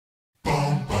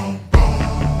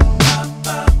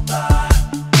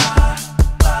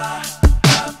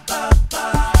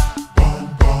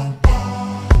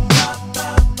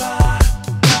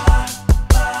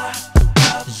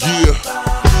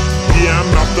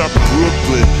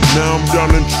Brooklyn, now I'm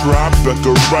down in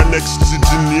Tribeca, right next to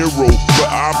De Niro. But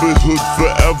I've been hood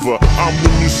forever, I'm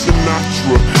the new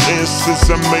Sinatra. And since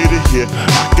I made it here,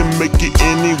 I can make it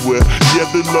anywhere. Yeah,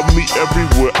 they love me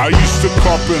everywhere. I used to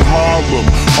cop in Harlem,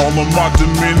 all of my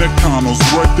Dominicanos,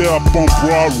 right there up on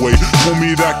Broadway. Pull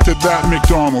me back to that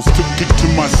McDonald's, took it to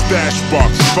my stash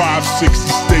box, 560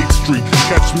 State Street.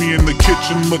 Catch me in the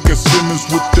kitchen, look at Simmons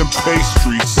with them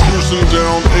pastries. Cruising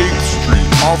down 8th Street,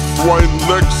 off-white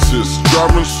Lexus,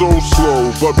 driving so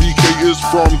slow, but BK is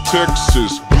from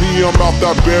Texas. Me, I'm out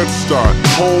that Bed-Stuy,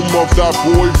 home of that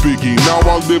boy Biggie. Now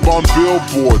I live on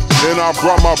Billboard, and I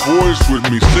brought my boys with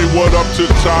me. Say what up to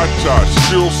Ty-Ty,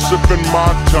 still sipping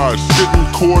my ties, sitting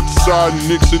courtside,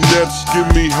 Knicks and Nets give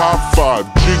me high five.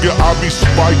 Jigga, I be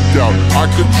spiked out, I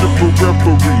could trip a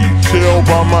referee. Tell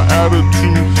by my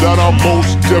attitude that I'm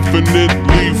most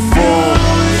definitely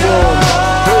from.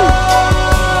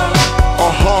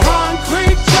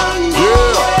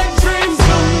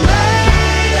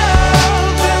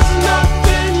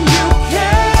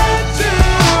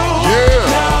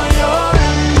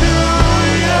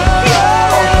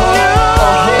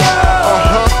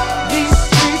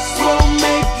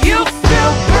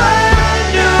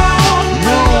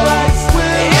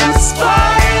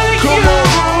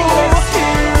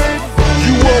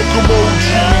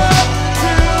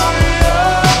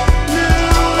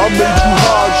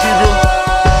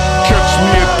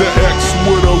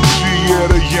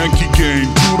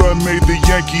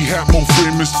 Yankee hat more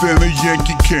famous than a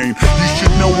Yankee cane. You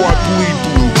should know I bleed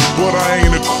blue, but I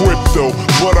ain't a crypto.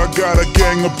 But I got a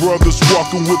gang of brothers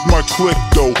walking with my clique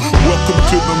though. Welcome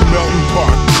to the melting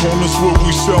pot, corners where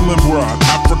we sellin' rock.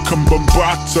 African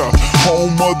Bambata,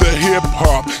 home of the hip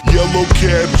hop. Yellow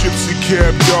cab, gypsy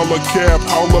cab, dollar cab.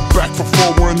 Holla back for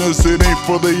foreigners, it ain't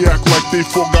for they act like they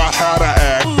forgot how to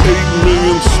act. 8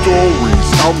 million stories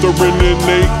out there in the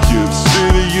naked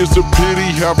city is a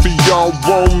pity, half of y'all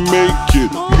won't make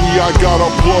it. Me, I got a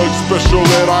plug special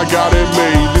that I got it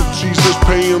made. If Jesus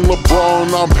paying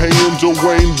LeBron, I'm paying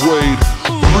Dwayne Wade.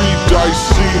 3 dice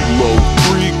CeeLo,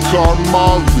 3 car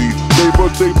Molly.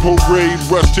 Labor Day parade,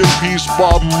 rest in peace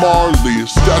Bob Marley.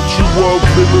 Statue of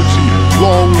Liberty,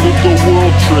 long live the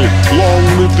World Trade, long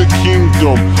live the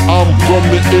kingdom. I'm from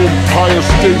the Empire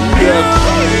State,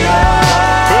 that's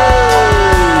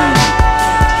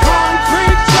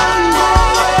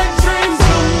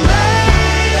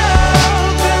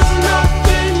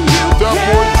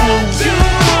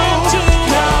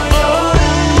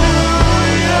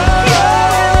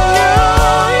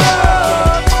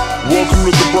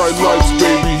lights,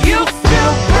 baby. You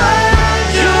feel brand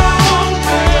new.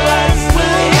 Lights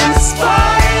will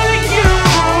inspire you.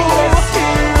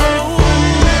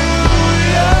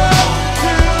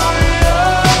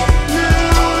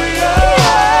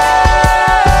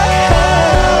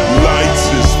 Lights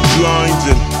is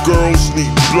blinding, girls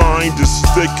need blinders.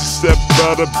 They can step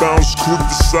out of bounds quick,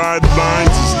 the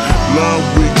sidelines is lined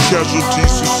with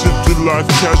casualties who sip their life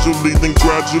casually, then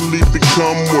gradually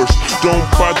become worse. Don't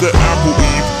buy the apple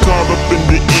eve, caught up in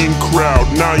the in crowd.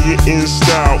 Now you're in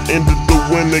style, end of the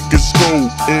winter gets cold,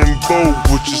 in vogue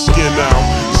with your skin out.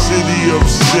 City of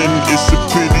sin, it's a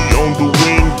pity on the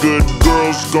wind. Good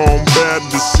girls gone bad,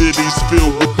 the city's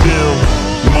filled with them.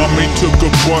 Mommy took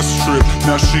a bus trip,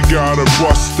 now she got her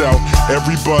bust out.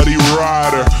 Everybody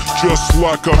ride her, just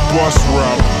like a bus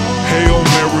route. Hail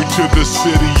Mary to the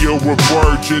city, you're a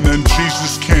virgin, and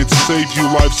Jesus can't save you.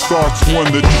 Life starts when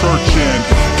the church ends.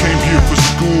 Came here for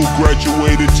school,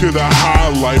 graduated to the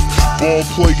high life. Ball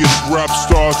players, rap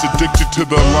stars, addicted to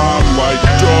the limelight.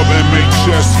 Dub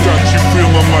MHS got you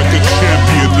feeling like a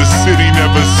champion. The city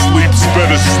never sleeps,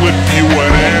 better slip you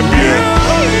an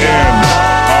Ambien.